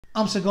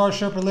I'm Cigar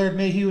Sherpa Laird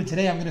Mayhew, and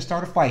today I'm going to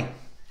start a fight.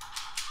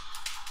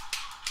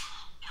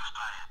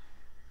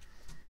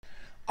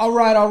 All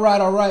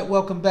right.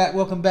 Welcome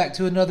back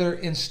to another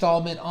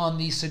installment on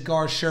the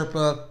Cigar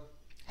Sherpa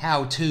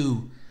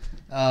how-to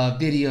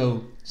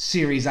video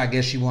series, I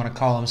guess you want to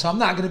call them. So I'm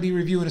not going to be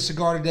reviewing a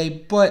cigar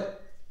today,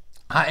 but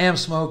I am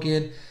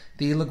smoking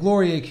the La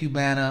Gloria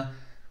Cubana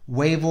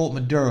Huevo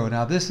Maduro.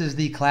 Now, this is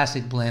the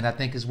classic blend, I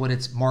think is what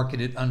it's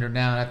marketed under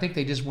now. And I think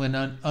they just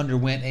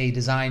underwent a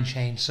design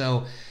change.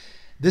 So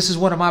this is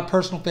one of my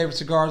personal favorite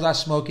cigars. I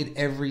smoke it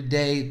every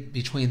day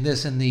between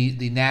this and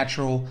the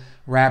natural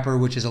wrapper,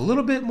 which is a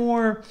little bit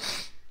more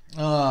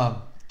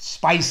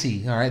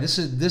spicy. All right, this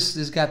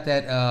has got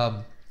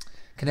that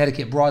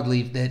Connecticut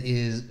broadleaf that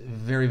is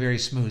very, very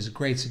smooth. It's a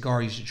great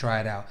cigar. You should try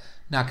it out.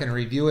 Not going to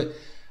review it.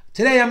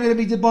 Today I'm going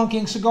to be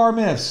debunking cigar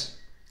myths.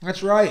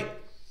 That's right.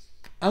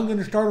 I'm going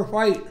to start a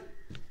fight.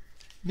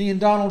 Me and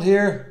Donald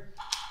here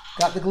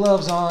got the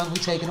gloves on. We're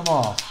taking them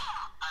off.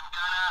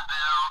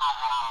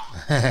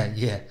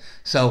 Yeah.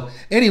 So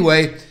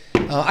anyway,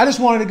 I just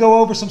wanted to go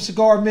over some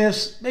cigar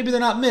myths. Maybe they're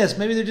not myths.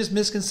 Maybe they're just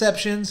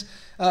misconceptions.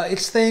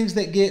 It's things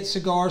that get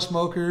cigar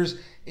smokers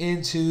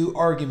into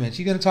arguments.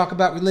 You're going to talk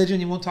about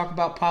religion. You won't talk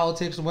about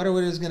politics or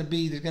whatever it is going to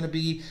be. There's going to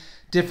be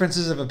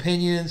differences of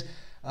opinions.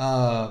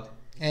 And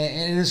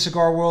in the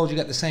cigar world, you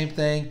got the same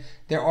thing.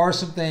 There are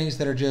some things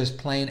that are just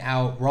plain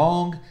out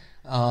wrong.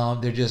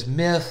 They're just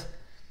myth,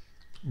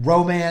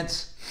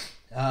 romance.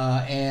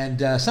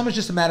 And some is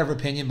just a matter of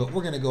opinion, but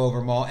we're going to go over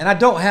them all. And I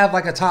don't have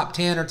like a top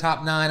 10 or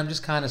top 9. I'm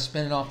just kind of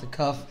spinning off the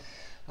cuff.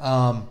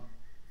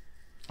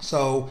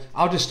 So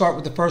I'll just start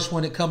with the first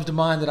one that comes to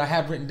mind that I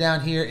have written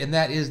down here, and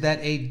that is that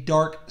a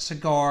dark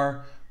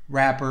cigar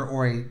wrapper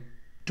or a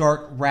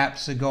dark wrap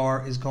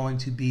cigar is going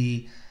to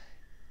be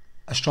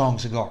a strong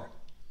cigar.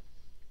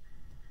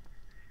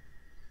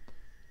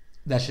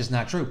 That's just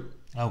not true.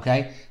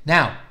 Okay?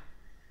 Now,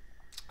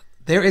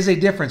 there is a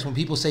difference when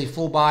people say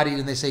full bodied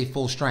and they say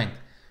full strength.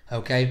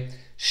 Okay?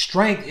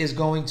 Strength is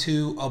going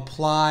to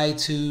apply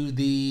to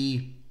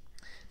the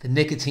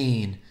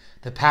nicotine,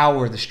 the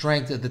power, the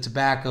strength of the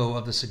tobacco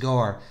of the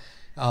cigar.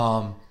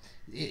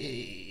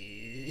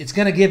 It's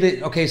going to give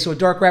it, okay, so a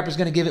dark wrapper is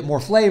going to give it more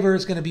flavor.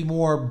 It's going to be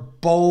more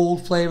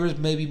bold flavors,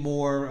 maybe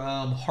more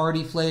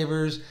hearty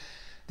flavors.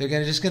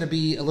 They're just going to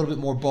be a little bit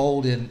more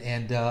bold and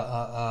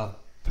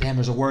damn,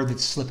 there's a word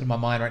that's slipping my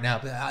mind right now,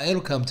 but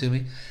it'll come to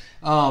me.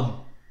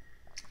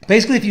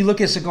 Basically, if you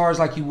look at cigars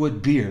like you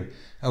would beer,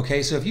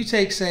 okay, so if you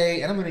take,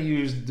 say, and I'm going to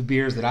use the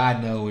beers that I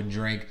know and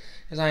drink,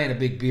 because I ain't a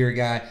big beer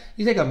guy.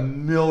 You take a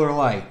Miller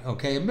Lite,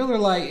 okay? A Miller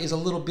Lite is a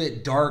little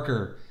bit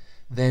darker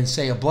than,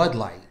 say, a Bud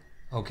Light,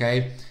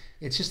 okay?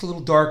 It's just a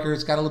little darker.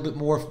 It's got a little bit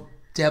more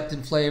depth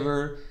and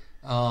flavor.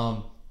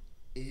 A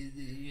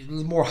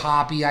little more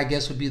hoppy, I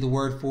guess would be the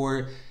word for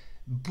it.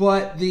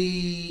 But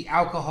the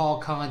alcohol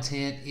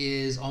content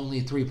is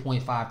only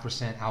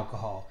 3.5%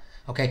 alcohol.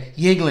 Okay,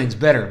 Yuengling's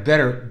better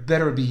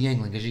would be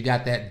Yuengling because you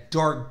got that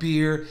dark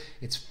beer.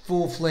 It's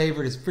full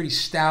flavored. It's pretty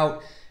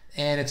stout,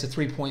 and it's a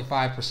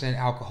 3.5%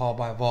 alcohol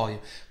by volume.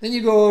 Then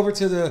you go over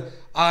to the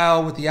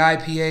aisle with the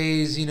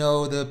IPAs. You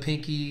know, the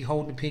pinky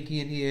holding the pinky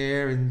in the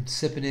air and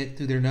sipping it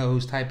through their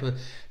nose type of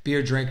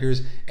beer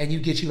drinkers, and you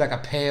get you like a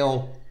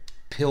pale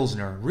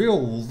Pilsner,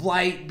 real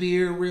light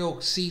beer,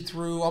 real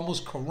see-through,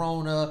 almost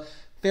Corona,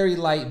 very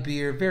light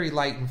beer, very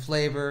light in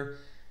flavor.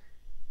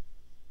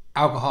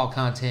 Alcohol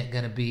content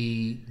going to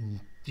be,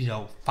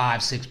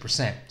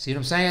 5-6%. See what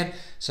I'm saying?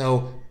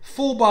 So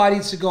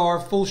full-bodied cigar,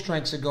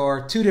 full-strength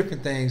cigar, two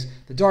different things.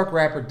 The dark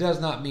wrapper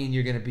does not mean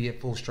you're going to be at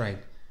full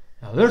strength.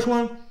 Now this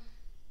one,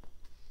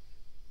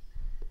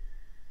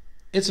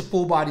 it's a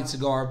full-bodied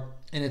cigar,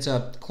 and it's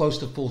a close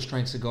to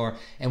full-strength cigar.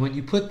 And when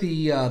you put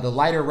the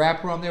lighter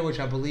wrapper on there,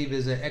 which I believe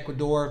is an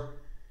Ecuador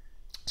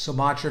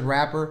Sumatran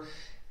wrapper,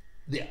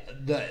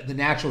 the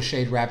natural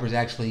shade wrapper is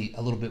actually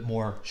a little bit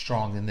more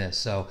strong than this.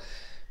 So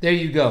there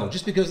you go.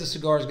 Just because the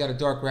cigar's got a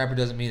dark wrapper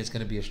doesn't mean it's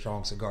going to be a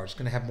strong cigar. It's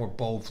going to have more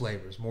bold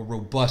flavors, more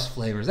robust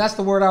flavors. That's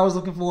the word I was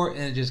looking for, and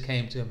it just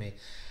came to me.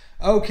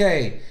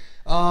 Okay,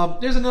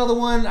 there's another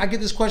one. I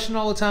get this question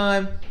all the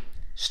time.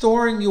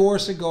 Storing your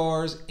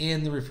cigars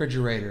in the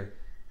refrigerator.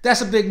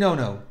 That's a big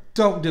no-no.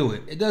 Don't do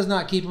it. It does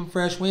not keep them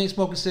fresh. We ain't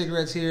smoking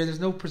cigarettes here. There's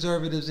no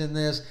preservatives in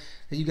this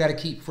that you got to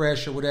keep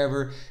fresh or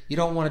whatever. You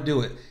don't want to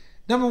do it.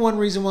 Number one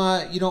reason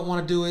why you don't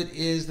want to do it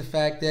is the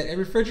fact that a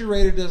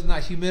refrigerator does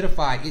not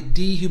humidify. It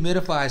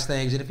dehumidifies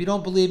things. And if you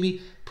don't believe me,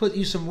 put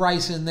you some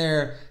rice in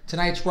there.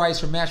 Tonight's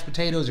rice or mashed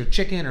potatoes or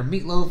chicken or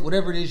meatloaf,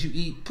 whatever it is you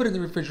eat, put it in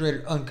the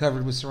refrigerator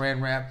uncovered with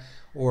saran wrap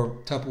or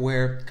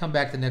Tupperware. Come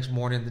back the next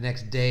morning, the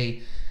next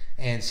day,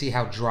 and see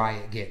how dry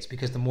it gets,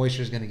 because the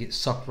moisture is going to get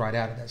sucked right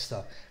out of that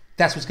stuff.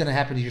 That's what's going to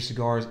happen to your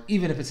cigars,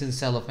 even if it's in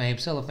cellophane.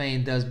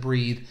 Cellophane does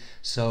breathe,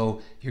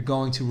 so you're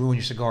going to ruin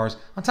your cigars.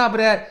 On top of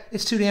that,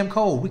 it's too damn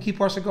cold. We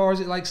keep our cigars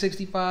at like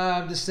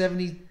 65 to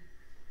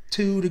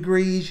 72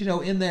 degrees,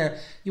 in there.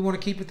 You want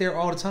to keep it there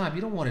all the time.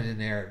 You don't want it in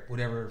there,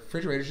 whatever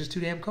refrigerator, it's just too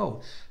damn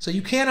cold. So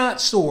you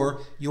cannot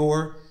store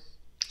your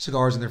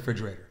cigars in the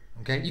refrigerator.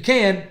 Okay, you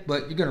can,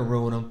 but you're going to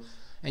ruin them.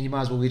 and you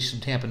might as well get you some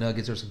Tampa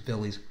Nuggets or some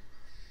Phillies.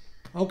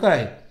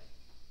 Okay.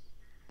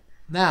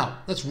 Now,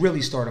 let's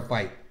really start a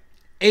fight.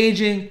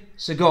 Aging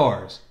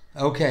cigars.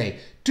 Okay.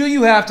 Do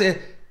you have to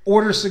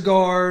order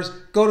cigars,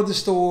 go to the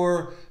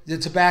store, the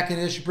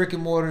tobacconist, brick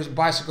and mortars,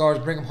 buy cigars,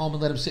 bring them home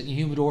and let them sit in your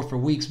humidor for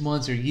weeks,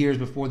 months, or years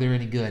before they're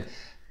any good?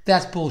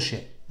 That's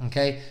bullshit.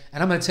 Okay?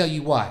 And I'm going to tell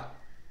you why.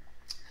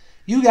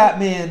 You got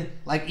men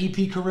like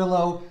E.P.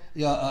 Carrillo,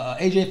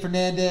 A.J.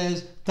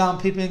 Fernandez, Dom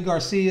Pippen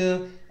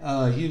Garcia.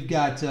 You've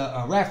got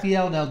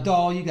Rafael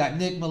Nadal. You got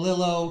Nick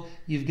Melillo.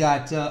 You've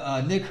got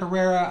Nick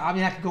Herrera. I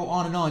mean, I could go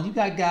on and on. You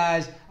got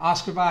guys,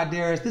 Oscar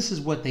Valderas. This is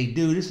what they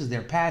do. This is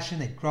their passion.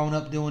 They've grown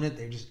up doing it.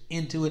 They're just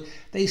into it.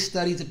 They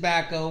study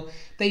tobacco.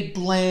 They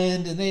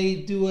blend and they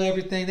do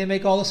everything. They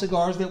make all the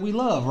cigars that we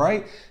love,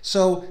 right?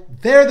 So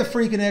they're the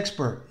freaking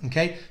expert,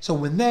 okay? So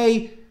when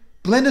they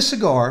blend a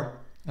cigar,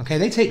 okay,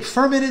 they take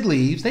fermented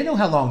leaves. They know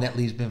how long that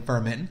leave's been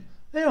fermenting.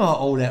 They know how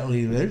old that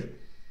leaf is.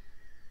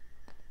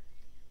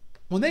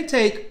 When they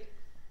take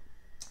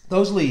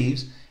those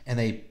leaves and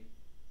they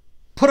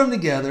put them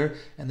together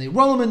and they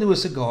roll them into a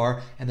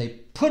cigar and they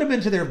put them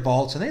into their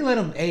vaults and they let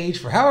them age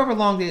for however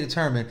long they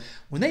determine,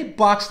 when they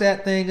box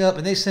that thing up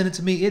and they send it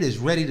to me, it is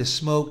ready to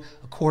smoke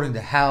according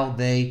to how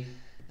they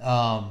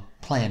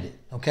planned it,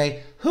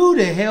 okay? Who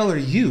the hell are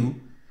you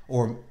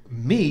or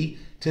me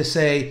to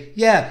say,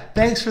 yeah,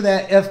 thanks for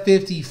that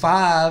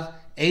F55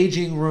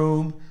 aging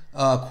room,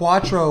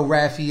 Quattro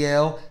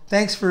Raphael.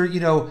 Thanks for,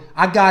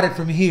 I got it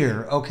from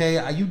here,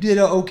 okay? You did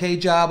an okay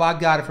job. I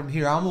got it from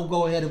here. I'm going to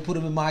go ahead and put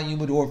them in my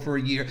humidor for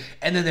a year,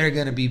 and then they're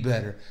going to be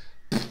better.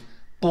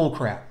 Bull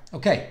crap.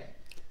 Okay,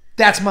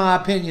 that's my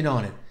opinion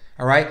on it,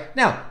 all right?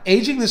 Now,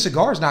 aging the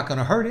cigar is not going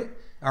to hurt it,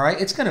 all right?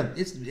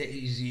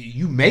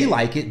 You may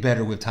like it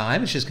better with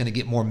time. It's just going to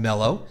get more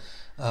mellow.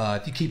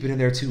 If you keep it in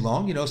there too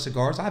long,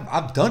 cigars,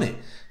 I've done it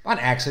by an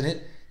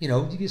accident.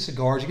 You get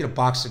cigars, you get a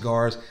box of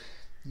cigars,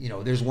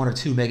 there's one or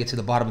two make it to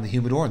the bottom of the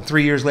humidor, and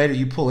 3 years later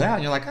you pull it out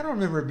and you're like, I don't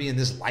remember it being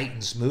this light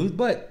and smooth,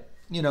 but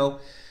you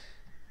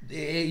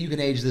can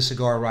age the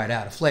cigar right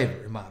out of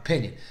flavor, in my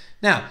opinion.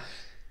 Now,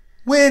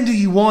 when do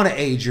you want to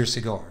age your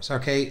cigars?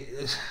 Okay,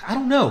 I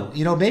don't know.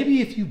 Maybe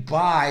if you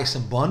buy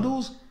some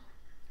bundles,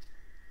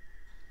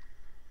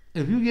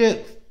 if you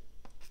get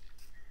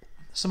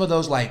some of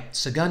those like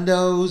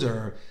Segundos,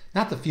 or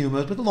not the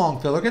Fumos, but the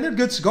long filler, and they're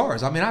good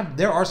cigars. I mean,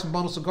 there are some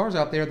bundle cigars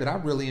out there that I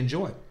really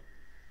enjoy.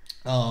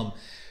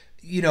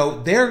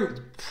 They're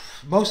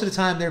most of the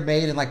time they're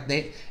made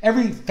in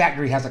every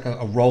factory has like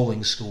a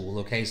rolling school.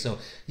 Okay, so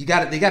they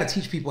got to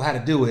teach people how to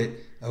do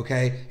it.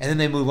 Okay, and then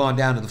they move on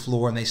down to the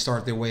floor and they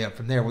start their way up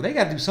from there. Well, they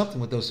got to do something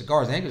with those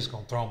cigars. They ain't just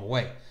gonna throw them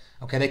away.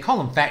 Okay, they call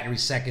them factory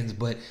seconds,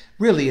 but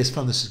really it's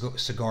from the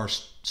cigar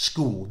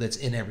school that's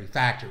in every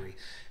factory.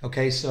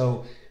 Okay,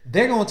 so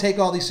they're gonna take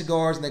all these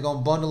cigars and they're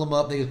gonna bundle them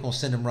up. They're just gonna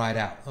send them right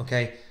out.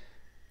 Okay.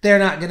 They're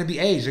not going to be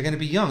aged. They're going to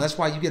be young. That's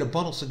why you get a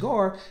bundle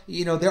cigar.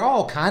 They're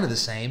all kind of the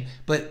same,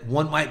 but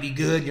one might be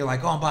good. And you're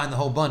like, oh, I'm buying the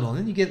whole bundle. And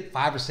then you get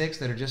 5 or 6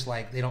 that are just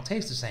like, they don't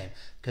taste the same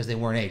because they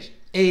weren't aged.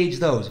 Age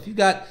those. If you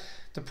got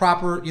the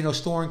proper,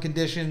 storing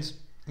conditions,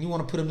 you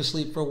want to put them to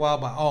sleep for a while,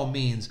 by all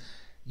means,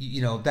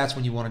 that's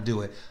when you want to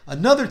do it.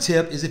 Another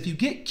tip is if you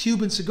get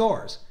Cuban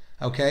cigars,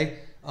 okay?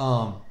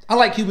 I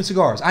like Cuban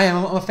cigars.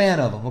 I'm a fan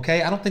of them,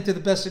 okay? I don't think they're the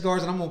best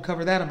cigars, and I'm going to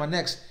cover that in my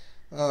next,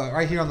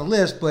 right here on the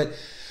list, but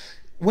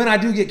when I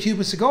do get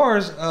Cuban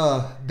cigars,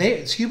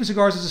 Cuban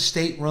Cigars is a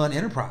state-run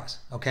enterprise,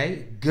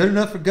 okay? Good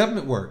enough for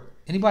government work.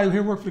 Anybody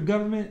here work for the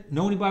government?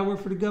 Know anybody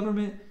work for the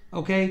government?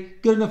 Okay?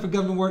 Good enough for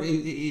government work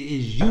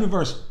is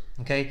universal,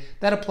 okay?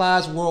 That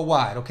applies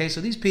worldwide, okay?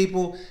 So these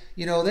people,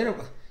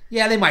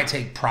 they might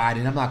take pride,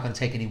 and I'm not going to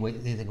take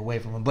anything away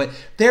from them, but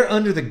they're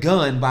under the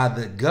gun by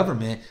the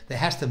government that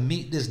has to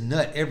meet this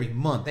nut every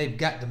month. They've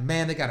got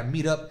demand. They got to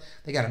meet up.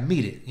 They got to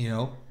meet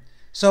it,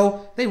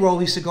 So they roll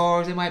these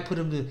cigars. They might put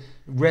them to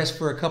rest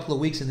for a couple of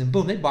weeks, and then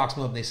boom, they box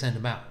them up and they send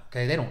them out.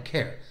 Okay, they don't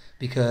care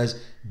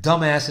because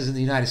dumbasses in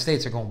the United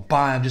States are going to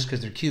buy them just because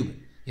they're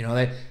Cuban.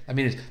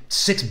 It's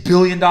 $6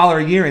 billion a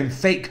year in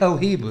fake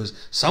cohibas.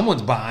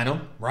 Someone's buying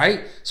them,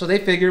 right? So they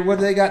figure, what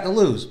do they got to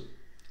lose?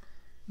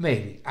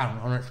 Maybe. I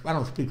don't know. I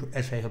don't speak for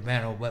S.A.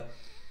 Habano, but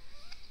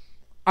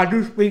I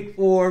do speak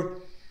for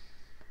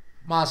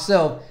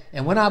myself.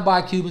 And when I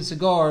buy Cuban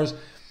cigars,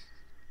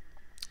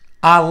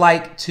 I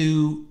like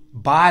to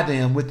buy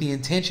them with the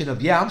intention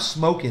of, I'm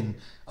smoking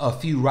a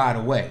few right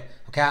away.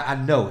 Okay, I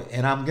know it,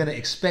 and I'm going to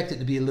expect it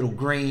to be a little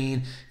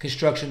green,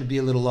 construction to be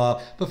a little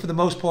off. But for the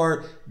most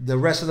part, the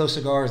rest of those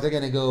cigars, they're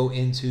going to go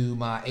into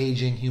my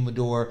aging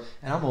humidor,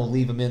 and I'm going to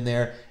leave them in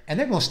there. And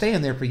they're going to stay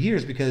in there for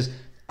years because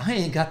I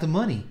ain't got the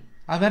money.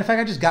 As a matter of fact,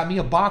 I just got me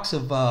a box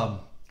of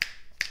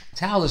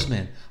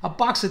Talisman. A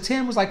box of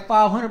 10 was like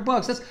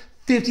 $500. That's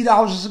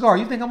 $50 a cigar.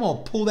 You think I'm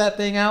going to pull that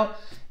thing out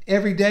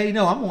every day?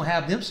 No, I'm going to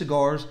have them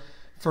cigars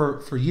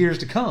for years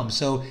to come.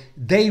 So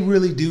they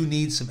really do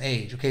need some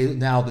age. Okay,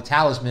 now the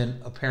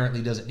Talisman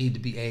apparently doesn't need to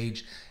be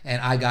aged,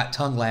 and I got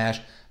tongue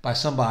lashed by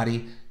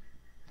somebody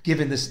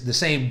giving the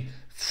same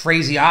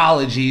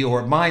phraseology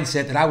or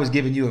mindset that I was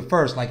giving you at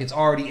first, like it's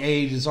already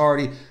aged,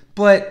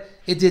 but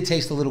it did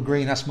taste a little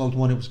green. I smoked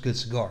one. It was a good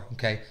cigar.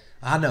 Okay,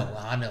 I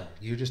know.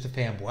 You're just a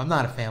fanboy. I'm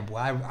not a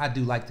fanboy. I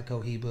do like the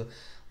Cohiba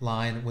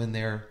line when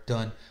they're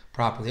done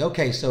properly.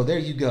 Okay, so there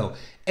you go.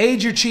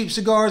 Age your cheap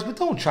cigars, but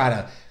don't try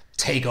to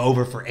take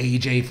over for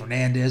AJ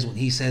Fernandez when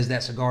he says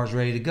that cigar is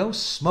ready to go.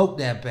 Smoke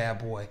that bad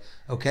boy.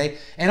 Okay,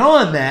 and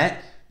on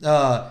that,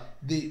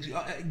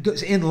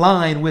 in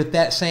line with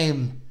that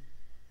same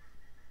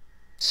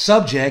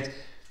subject,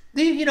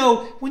 you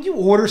know, when you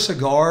order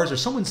cigars or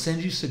someone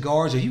sends you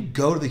cigars or you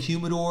go to the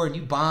humidor and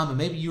you buy them and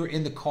maybe you're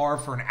in the car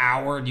for an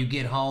hour and you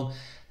get home,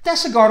 that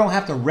cigar don't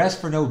have to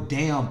rest for no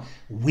damn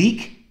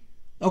week.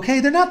 Okay,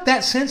 they're not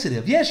that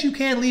sensitive. Yes, you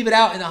can leave it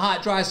out in the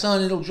hot, dry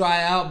sun, it'll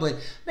dry out, but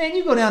man,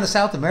 you go down to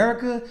South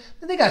America,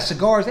 and they got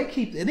cigars, they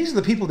keep, and these are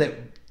the people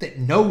that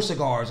know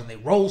cigars and they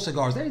roll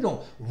cigars. They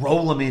don't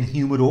roll them in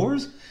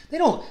humidors. They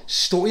don't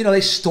store, you know,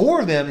 they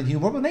store them in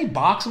humidor, but they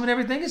box them and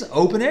everything. It's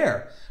open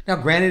air. Now,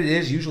 granted, it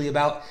is usually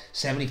about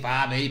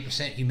 75,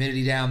 80%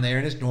 humidity down there,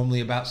 and it's normally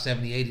about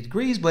 70, 80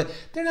 degrees, but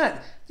they're not,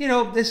 you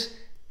know, this,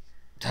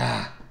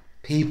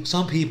 people,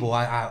 some people,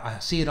 I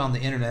see it on the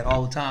internet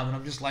all the time, and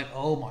I'm just like,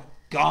 oh my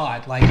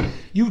God, like,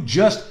 you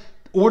just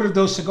ordered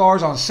those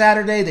cigars on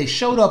Saturday, they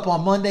showed up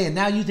on Monday, and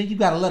now you think you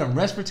got to let them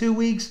rest for 2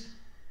 weeks?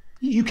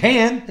 You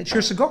can. It's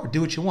your cigar.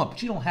 Do what you want,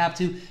 but you don't have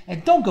to.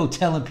 And don't go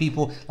telling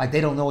people like they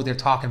don't know what they're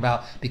talking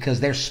about because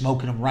they're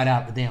smoking them right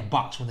out of the damn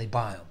box when they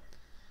buy them.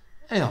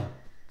 Damn,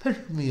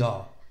 piss me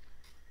off.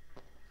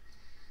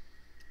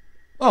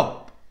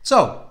 Oh,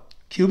 so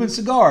Cuban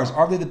cigars,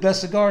 are they the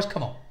best cigars?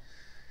 Come on.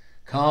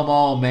 Come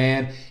on,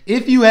 man.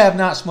 If you have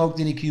not smoked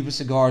any Cuban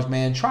cigars,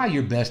 man, try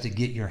your best to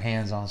get your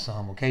hands on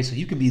some, okay? So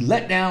you can be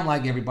let down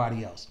like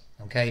everybody else,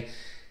 okay?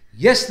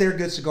 Yes, they're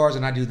good cigars,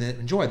 and I do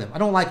enjoy them. I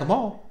don't like them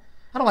all.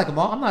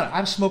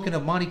 I'm smoking a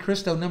Monte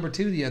Cristo #2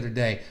 the other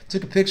day.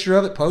 Took a picture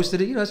of it,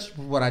 posted it. You know, that's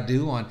what I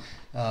do on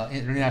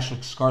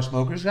International Cigar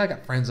Smokers. I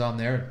got friends on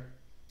there.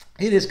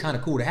 It is kind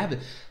of cool to have it.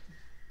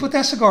 But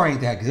that cigar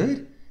ain't that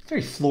good. It's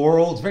very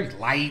floral. It's very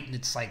light.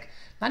 It's like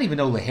not even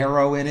no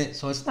Ligero in it.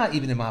 So it's not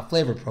even in my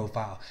flavor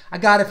profile. I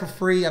got it for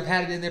free. I've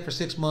had it in there for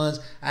 6 months.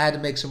 I had to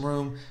make some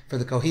room for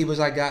the Cohibas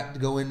I got to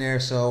go in there.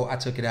 So I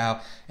took it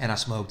out and I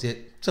smoked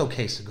it. It's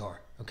okay cigar.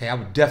 Okay, I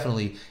would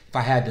definitely, if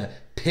I had to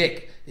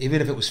pick,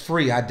 even if it was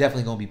free, I'd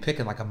definitely going to be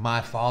picking like a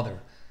My Father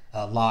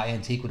La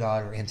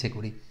Antiquidad or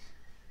Antiquity.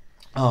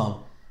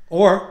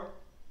 Or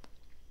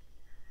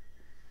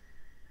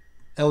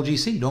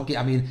LGC. Don't get,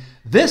 I mean,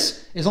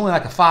 this is only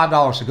like a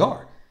 $5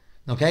 cigar.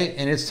 Okay,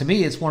 and it's, to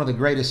me, it's one of the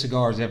greatest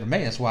cigars ever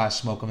made. That's why I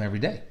smoke them every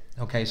day.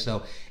 Okay,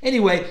 so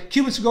anyway,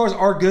 Cuban cigars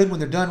are good when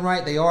they're done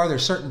right. They are.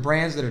 There's certain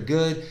brands that are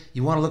good.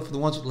 You want to look for the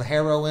ones with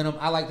Ligero in them.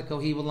 I like the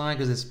Cohiba line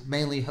because it's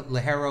mainly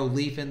Ligero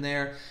leaf in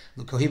there.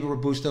 The Cohiba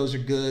Robustos are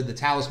good. The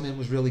Talisman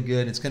was really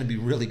good. It's going to be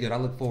really good. I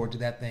look forward to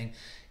that thing,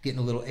 getting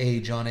a little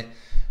age on it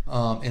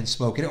and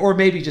smoking it. Or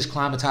maybe just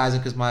climatizing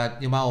because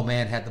my old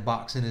man had the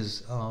box in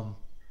his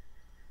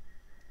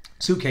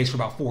suitcase for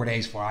about 4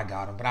 days before I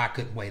got them, but I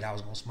couldn't wait. I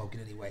was going to smoke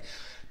it anyway.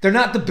 They're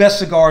not the best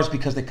cigars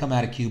because they come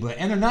out of Cuba,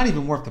 and they're not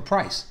even worth the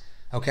price.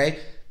 Okay,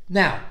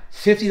 now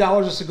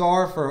 $50 a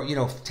cigar for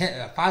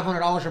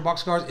 $500 for a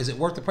box of cigars. Is it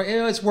worth the price?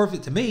 It's worth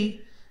it to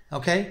me.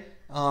 Okay,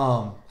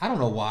 I don't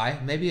know why.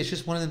 Maybe it's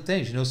just one of them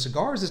things. You know,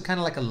 cigars is kind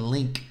of like a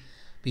link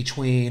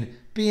between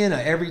being an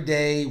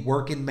everyday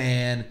working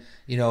man,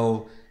 you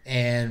know,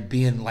 and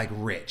being like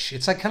rich.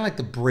 It's like kind of like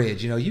the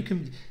bridge. You know, you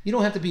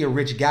don't have to be a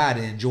rich guy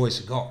to enjoy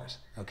cigars.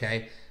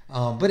 Okay.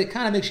 But it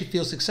kind of makes you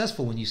feel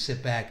successful when you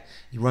sit back,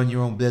 you run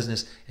your own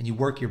business, and you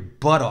work your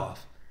butt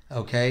off,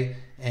 okay?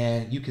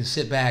 And you can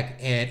sit back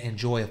and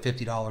enjoy a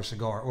 $50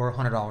 cigar or a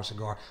 $100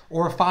 cigar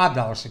or a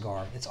 $5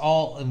 cigar. It's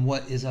all in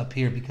what is up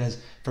here because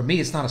for me,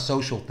 it's not a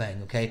social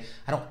thing, okay?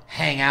 I don't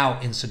hang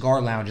out in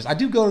cigar lounges. I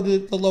do go to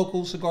the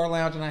local cigar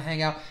lounge and I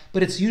hang out,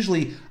 but it's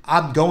usually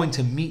I'm going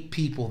to meet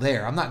people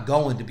there. I'm not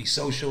going to be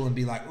social and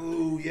be like,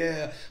 ooh,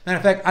 yeah. Matter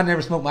of fact, I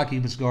never smoke my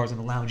Cuban cigars in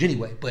the lounge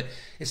anyway, but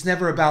it's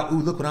never about, ooh,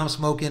 look what I'm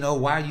smoking. Oh,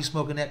 why are you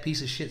smoking that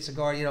piece of shit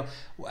cigar? You know,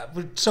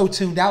 we're so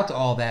tuned out to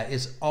all that.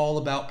 It's all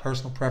about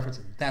personal preference.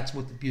 And that's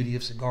what the beauty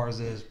of cigars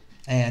is.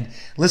 And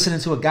listening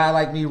to a guy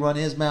like me run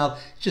his mouth,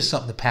 it's just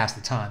something to pass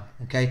the time,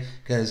 okay?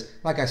 Because,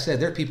 like I said,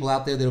 there are people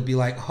out there that'll be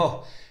like,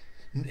 oh,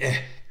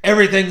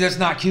 everything that's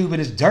not Cuban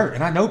is dirt.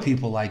 And I know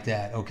people like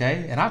that,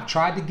 okay? And I've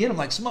tried to get them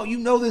like, Smoke, you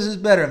know this is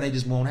better, and they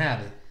just won't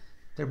have it.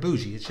 They're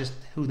bougie. It's just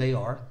who they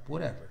are,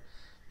 whatever.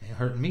 Ain't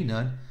hurting me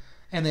none.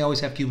 And they always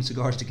have Cuban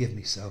cigars to give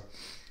me, so.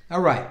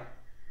 All right.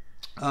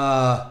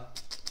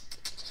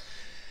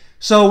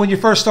 So when you're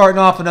first starting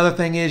off, another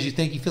thing is you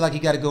feel like you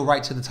got to go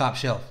right to the top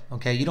shelf.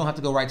 Okay, you don't have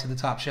to go right to the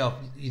top shelf.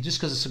 Just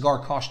because a cigar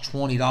costs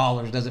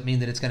 $20 doesn't mean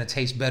that it's going to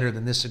taste better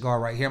than this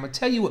cigar right here. I'm going to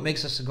tell you what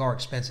makes a cigar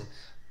expensive.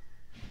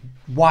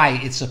 Why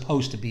it's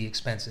supposed to be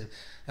expensive.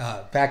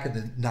 Back in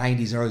the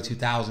 90s, early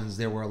 2000s,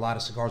 there were a lot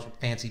of cigars with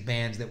fancy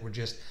bands that were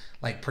just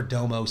like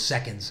Perdomo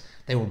seconds.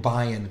 They were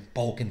buying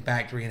bulk in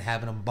factory and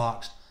having them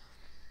boxed.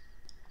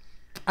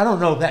 I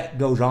don't know if that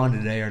goes on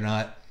today or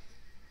not.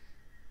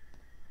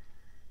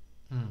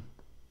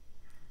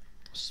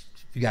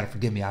 You got to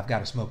forgive me. I've got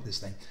to smoke this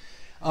thing.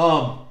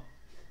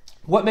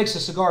 What makes a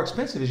cigar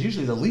expensive is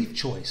usually the leaf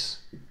choice.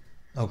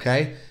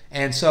 Okay,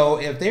 and so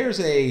if there's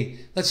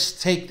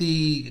let's take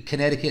the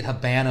Connecticut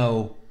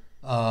Habano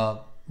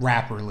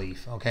wrapper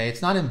leaf. Okay,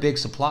 it's not in big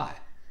supply.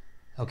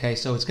 Okay,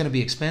 so it's going to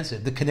be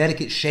expensive. The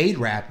Connecticut Shade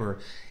wrapper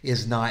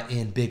is not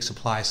in big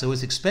supply, so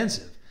it's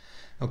expensive.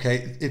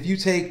 Okay, if you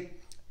take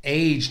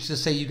aged, to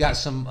say you got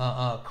some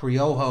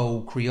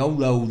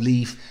Criollo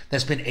leaf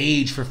that's been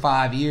aged for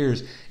 5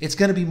 years, it's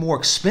going to be more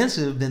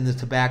expensive than the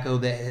tobacco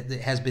that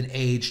has been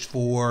aged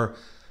for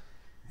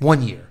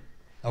 1 year.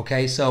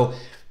 Okay, so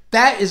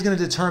that is going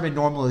to determine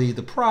normally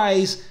the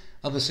price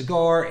of a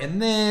cigar,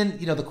 and then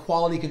the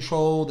quality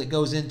control that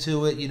goes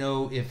into it.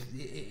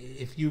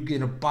 If you're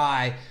going to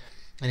buy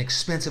an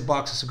expensive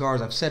box of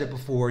cigars, I've said it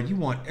before, you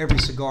want every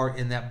cigar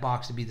in that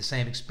box to be the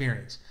same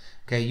experience.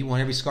 Okay, you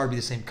want every cigar to be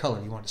the same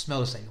color. You want it to smell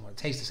the same. You want it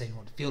to taste the same. You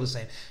want it to feel the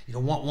same. You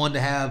don't want one to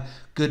have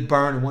good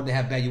burn and one to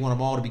have bad. You want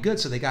them all to be good,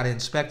 so they got to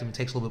inspect them. It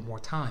takes a little bit more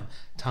time.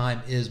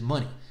 Time is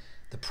money.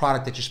 The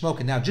product that you're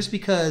smoking. Now, just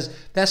because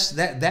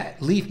that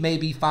leaf may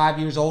be 5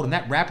 years old and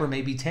that wrapper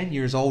may be 10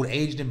 years old,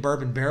 aged in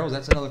bourbon barrels,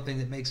 that's another thing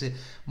that makes it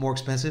more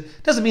expensive.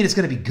 Doesn't mean it's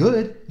going to be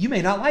good. You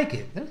may not like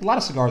it. There's a lot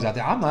of cigars out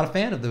there. I'm not a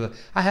fan of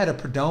I had a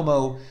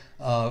Perdomo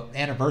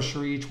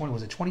anniversary,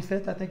 was it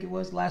 25th, I think it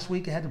was, last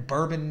week. It had a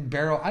bourbon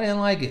barrel. I didn't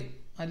like it.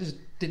 I just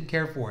didn't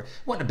care for it. It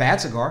wasn't a bad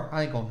cigar.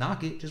 I ain't going to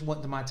knock it. It just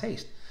wasn't to my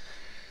taste.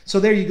 So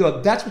there you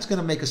go. That's what's going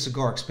to make a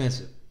cigar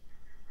expensive.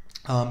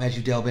 As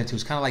you delve into,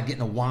 it's kind of like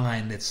getting a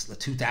wine that's the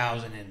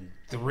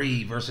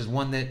 2003 versus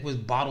one that was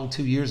bottled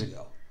 2 years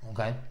ago.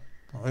 Okay,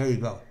 well, there you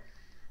go.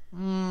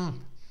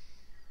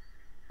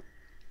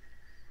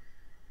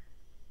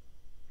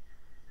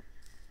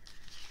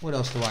 What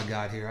else do I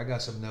got here? I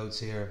got some notes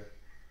here.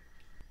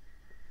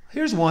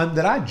 Here's one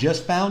that I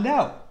just found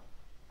out.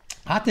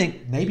 I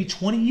think maybe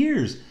 20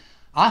 years.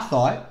 I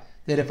thought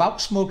that if I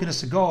was smoking a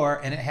cigar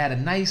and it had a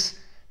nice,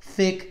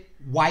 thick,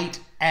 white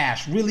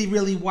ash, really,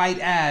 really white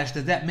ash,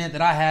 that meant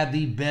that I had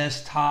the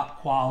best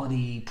top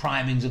quality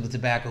primings of the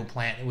tobacco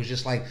plant. It was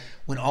just like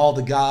when all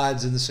the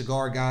gods and the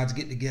cigar gods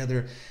get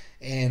together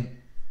and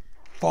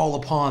fall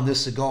upon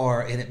this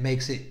cigar, and it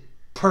makes it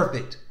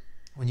perfect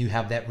when you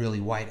have that really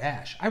white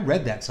ash. I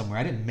read that somewhere.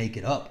 I didn't make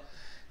it up.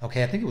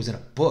 Okay, I think it was in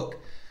a book,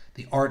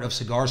 The Art of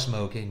Cigar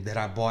Smoking, that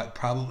I bought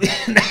probably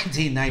in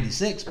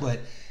 1996. But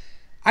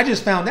I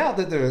just found out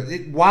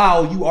that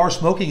while you are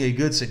smoking a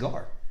good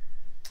cigar,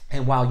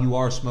 and while you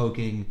are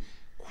smoking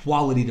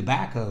quality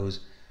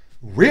tobaccos,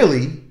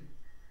 really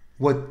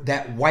what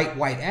that white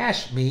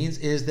ash means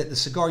is that the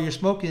cigar you're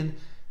smoking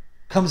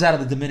comes out of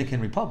the Dominican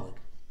Republic.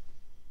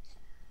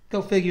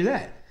 Go figure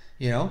that,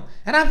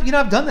 And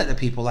I've done that to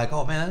people, like,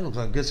 oh man, that looks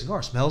like a good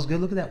cigar. Smells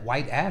good. Look at that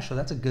white ash. So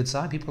that's a good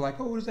sign. People are like,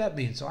 oh, what does that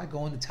mean? So I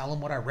go in to tell them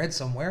what I read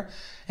somewhere,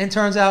 and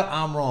turns out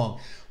I'm wrong.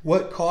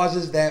 What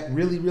causes that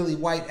really, really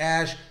white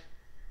ash?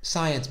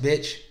 Science,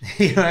 bitch.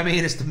 You know what I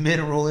mean? It's the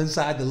mineral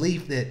inside the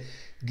leaf that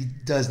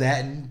does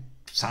that, and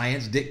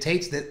science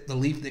dictates that the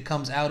leaf that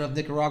comes out of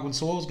Nicaraguan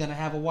soil is going to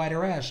have a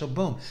whiter ash. So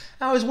boom.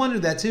 I always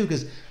wondered that too,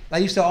 because I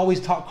used to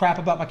always talk crap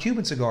about my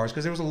Cuban cigars,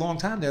 because there was a long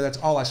time there that's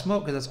all I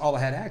smoked, because that's all I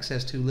had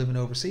access to living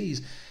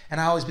overseas. And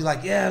I always be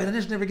like, yeah, I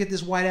just never get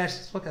this white ash.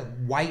 It's like a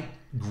white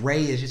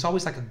grayish. It's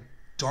always like a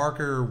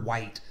darker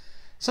white.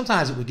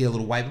 Sometimes it would get a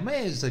little white, but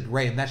man, it's a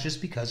gray, and that's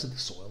just because of the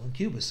soil in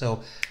Cuba.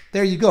 So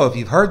there you go. If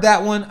you've heard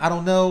that one, I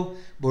don't know,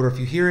 but if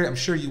you hear it, I'm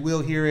sure you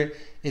will hear it.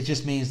 It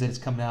just means that it's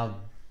coming out of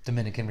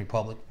Dominican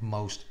Republic,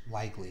 most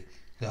likely.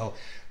 So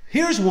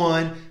here's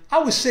one. I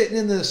was sitting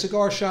in the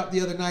cigar shop the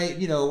other night.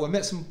 I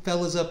met some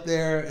fellas up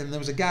there, and there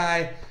was a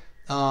guy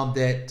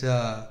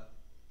that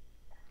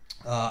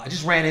I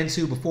just ran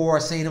into before. I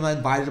seen him. I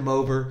invited him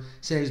over.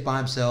 Said he was by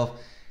himself.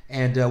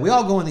 And we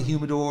all go in the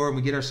humidor, and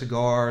we get our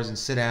cigars and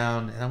sit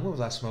down. And what was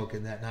I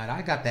smoking that night?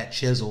 I got that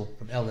Chisel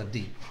from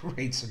LFD.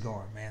 Great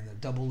cigar, man. The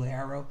double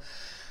arrow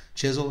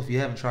Chisel. If you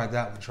haven't tried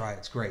that one, try it.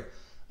 It's great.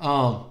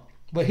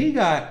 But he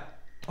got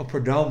a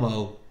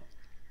Perdomo.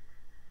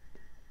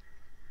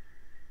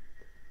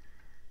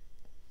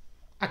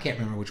 I can't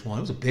remember which one.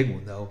 It was a big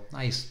one, though.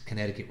 Nice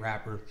Connecticut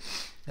wrapper.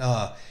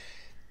 But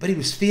he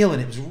was feeling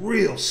it. It was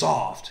real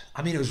soft.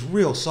 I mean, it was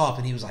real soft.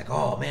 And he was like,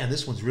 oh, man,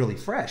 this one's really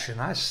fresh. And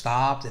I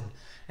stopped. And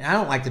I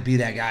don't like to be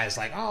that guy. It's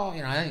like, oh,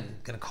 I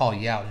ain't going to call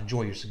you out and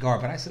enjoy your cigar.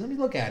 But I said, let me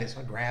look at it. So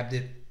I grabbed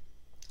it.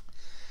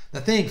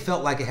 The thing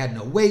felt like it had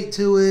no weight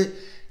to it.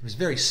 It was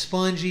very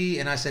spongy.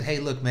 And I said, hey,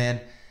 look, man,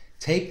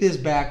 take this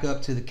back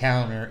up to the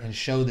counter and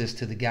show this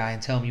to the guy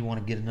and tell him you want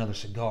to get another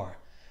cigar.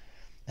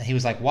 And he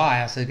was like,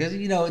 why? I said, because,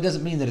 it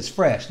doesn't mean that it's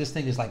fresh. This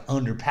thing is like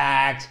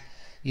underpacked.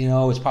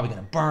 It's probably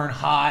going to burn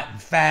hot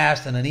and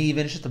fast and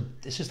uneven.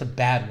 It's just a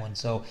bad one.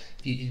 So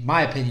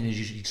my opinion is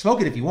you should smoke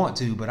it if you want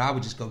to, but I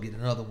would just go get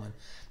another one.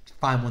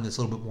 Find one that's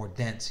a little bit more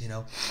dense,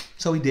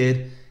 So he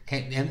did.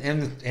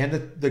 And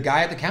the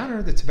guy at the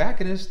counter, the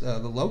tobacconist, the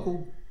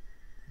local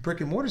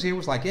brick and mortars here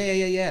was like,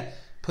 yeah.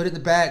 Put it in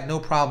the bag, no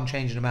problem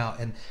changing them out.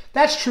 And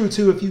that's true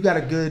too if you got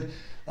a good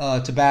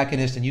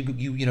tobacconist and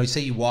you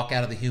say you walk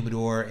out of the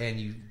humidor and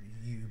you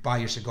buy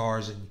your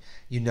cigars and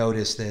you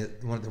notice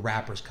that one of the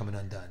wrappers coming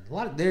undone.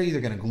 They're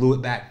either going to glue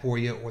it back for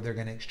you or they're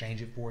going to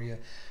exchange it for you.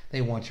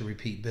 They want your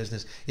repeat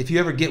business. If you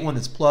ever get one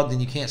that's plugged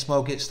and you can't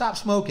smoke it, stop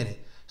smoking it.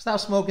 Stop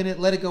smoking it.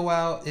 Let it go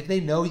out. If they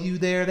know you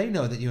there, they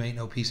know that you ain't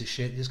no piece of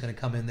shit. You're just going to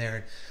come in there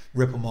and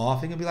rip them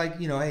off. And be like,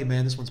 hey,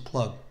 man, this one's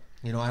plugged.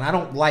 And I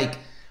don't like,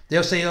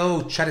 they'll say,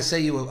 oh, try to sell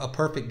you a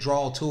perfect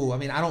draw tool. I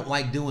mean, I don't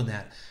like doing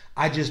that.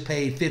 I just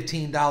paid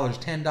 $15,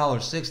 $10,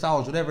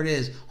 $6, whatever it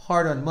is,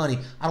 hard-earned money.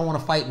 I don't want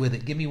to fight with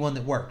it. Give me one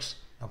that works.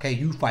 Okay,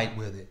 you fight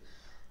with it.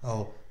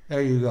 Oh,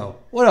 there you go.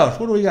 What else?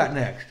 What do we got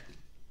next?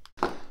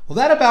 Well,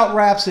 that about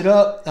wraps it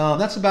up.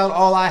 That's about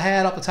all I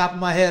had off the top of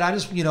my head. I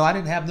just, I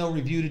didn't have no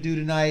review to do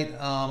tonight.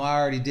 I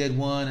already did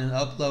one and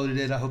uploaded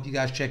it. I hope you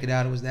guys check it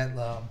out. It was that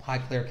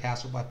Highclere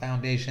Castle by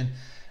Foundation.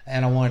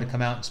 And I wanted to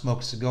come out and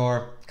smoke a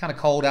cigar. It's kind of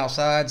cold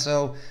outside,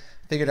 so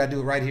I figured I'd do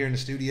it right here in the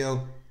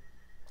studio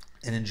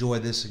and enjoy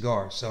this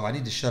cigar. So I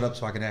need to shut up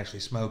so I can actually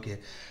smoke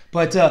it.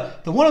 But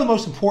one of the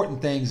most important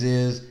things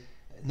is,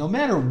 no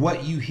matter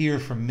what you hear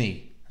from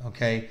me,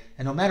 okay,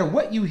 and no matter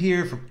what you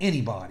hear from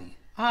anybody,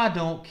 I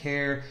don't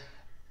care.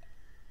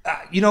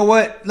 You know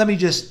what? Let me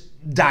just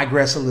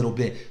digress a little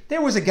bit.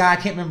 There was a guy, I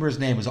can't remember his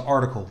name, it was an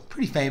article,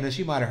 pretty famous,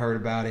 you might have heard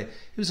about it.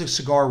 He was a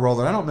cigar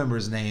roller, I don't remember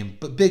his name,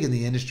 but big in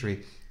the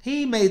industry.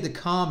 He made the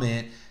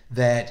comment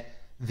that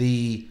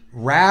the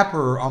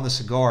wrapper on the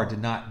cigar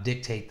did not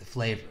dictate the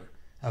flavor,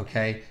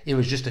 okay? It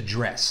was just a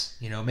dress,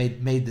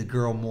 made the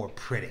girl more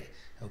pretty,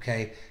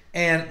 okay?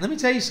 And let me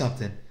tell you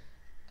something.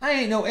 I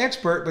ain't no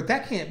expert, but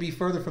that can't be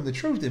further from the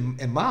truth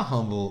in my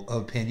humble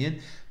opinion,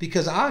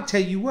 because I'll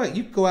tell you what,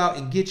 you can go out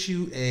and get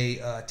you a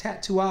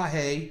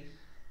Tatuaje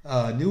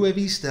Nueva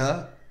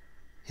Vista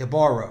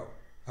Hibaro,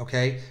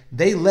 okay?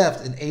 They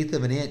left 1/8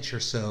 of an inch or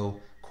so,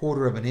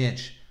 1/4 of an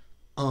inch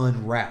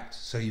unwrapped.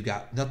 So you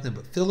got nothing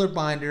but filler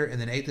binder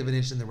and then 1/8 of an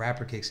inch and the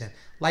wrapper kicks in.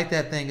 Light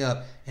that thing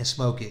up and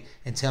smoke it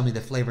and tell me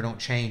the flavor don't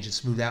change and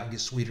smooth out and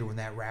get sweeter when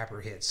that wrapper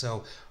hits.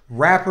 So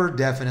wrapper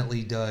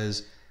definitely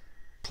does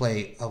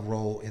play a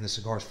role in the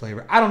cigar's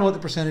flavor. I don't know what the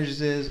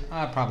percentages is.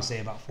 I'd probably say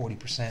about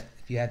 40%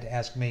 if you had to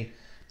ask me.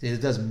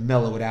 It does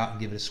mellow it out and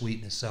give it a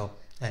sweetness. So,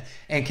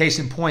 and case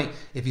in point,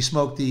 if you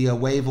smoke the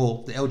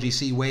Wavel, the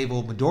LGC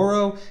Wavel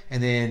Maduro,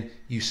 and then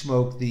you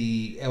smoke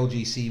the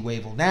LGC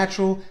Wavel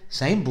Natural,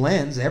 same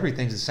blends,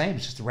 everything's the same.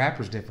 It's just the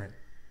wrapper's different.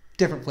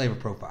 Different flavor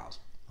profiles.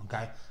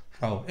 Okay?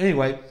 So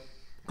anyway,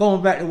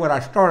 going back to what I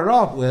started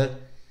off with,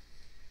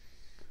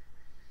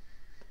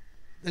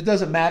 it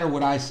doesn't matter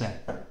what I say.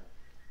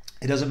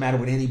 It doesn't matter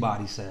what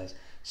anybody says.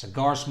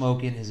 Cigar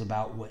smoking is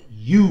about what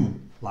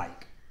you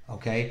like,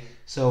 okay?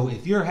 So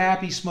if you're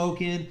happy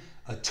smoking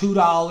a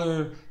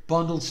 $2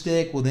 bundled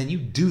stick, well, then you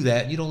do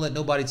that. You don't let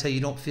nobody tell you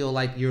don't feel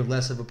like you're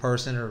less of a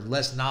person or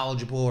less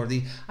knowledgeable.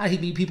 I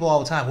meet people all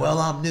the time, well,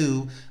 I'm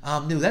new.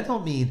 That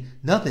don't mean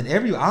nothing.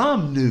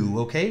 I'm new,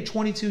 okay?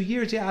 22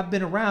 years, yeah, I've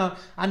been around.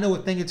 I know a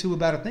thing or two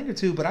about a thing or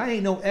two, but I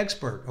ain't no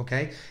expert,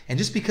 okay? And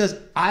just because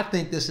I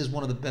think this is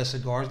one of the best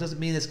cigars doesn't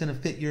mean it's going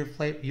to fit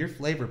your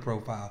flavor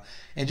profile.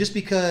 And just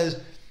because,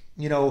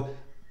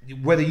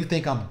 whether you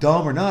think I'm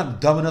dumb or not, I'm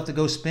dumb enough to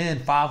go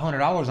spend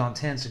 $500 on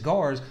 10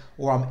 cigars,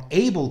 or I'm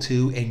able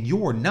to and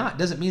you're not,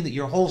 doesn't mean that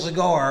your whole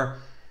cigar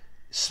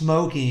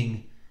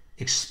smoking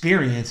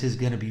experience is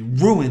going to be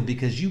ruined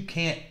because you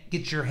can't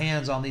get your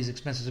hands on these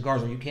expensive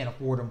cigars, or you can't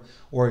afford them,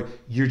 or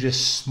you're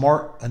just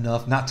smart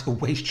enough not to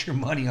waste your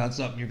money on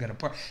something you're going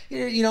to,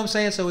 you know what I'm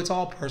saying? So it's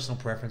all personal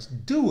preference.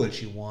 Do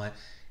what you want.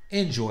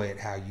 Enjoy it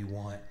how you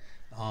want.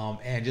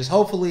 And just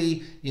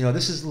hopefully,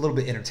 this is a little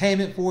bit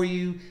entertainment for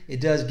you.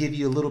 It does give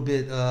you a little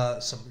bit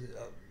some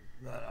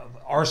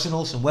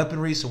arsenal, some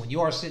weaponry. So when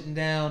you are sitting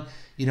down,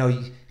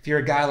 if you're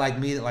a guy like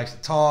me that likes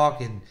to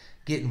talk and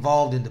get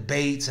involved in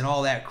debates and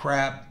all that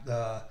crap,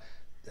 I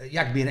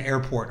could be in an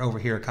airport and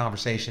overhear a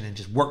conversation and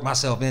just work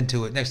myself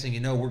into it. Next thing you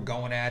know, we're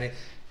going at it.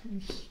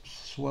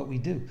 It's what we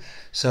do.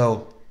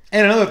 So,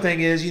 and another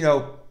thing is,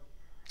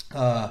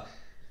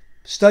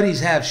 studies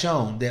have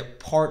shown that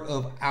part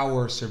of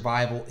our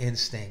survival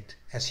instinct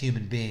as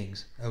human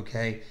beings,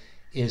 okay,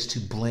 is to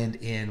blend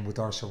in with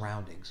our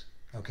surroundings,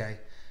 okay?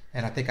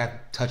 And I think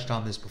I've touched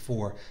on this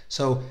before.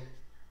 So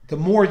the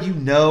more you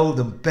know,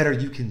 the better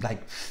you can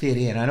fit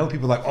in. I know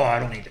people are like, oh, I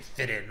don't need to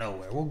fit in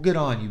nowhere. Well, good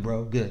on you,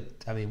 bro. Good.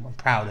 I mean, I'm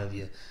proud of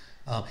you.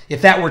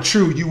 If that were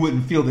true, you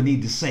wouldn't feel the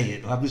need to say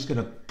it. I'm just going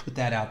to put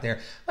that out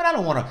there. But I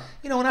don't want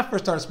to, when I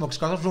first started smoking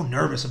cigars, I was real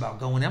nervous about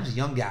going. I was a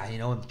young guy,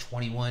 I'm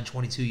 21,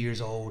 22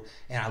 years old.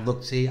 And I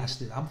look,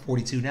 I'm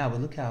 42 now,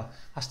 but look how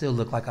I still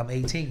look like I'm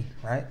 18,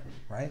 right?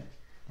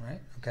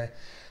 Okay.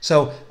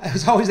 So it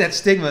was always that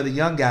stigma of the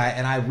young guy,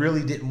 and I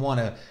really didn't want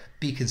to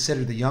be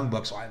considered the young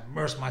buck. So I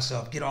immersed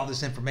myself, get all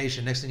this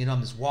information. Next thing you know,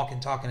 I'm this walking,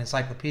 talking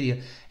encyclopedia.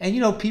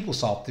 And people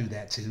saw through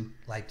that too.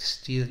 Like,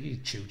 you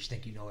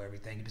think you know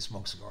everything. You've been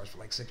smoking cigars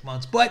for 6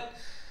 months. But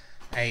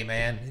hey,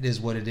 man, it is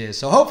what it is.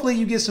 So hopefully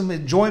you get some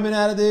enjoyment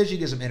out of this. You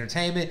get some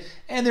entertainment.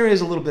 And there is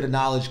a little bit of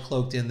knowledge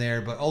cloaked in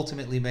there. But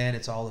ultimately, man,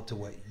 it's all up to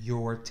what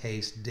your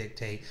tastes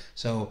dictate.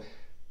 So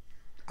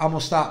I'm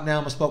going to stop now.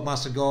 I'm going to smoke my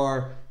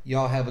cigar.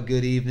 Y'all have a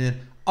good evening.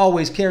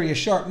 Always carry a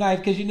sharp knife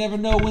because you never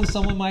know when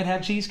someone might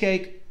have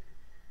cheesecake.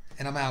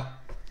 And I'm out.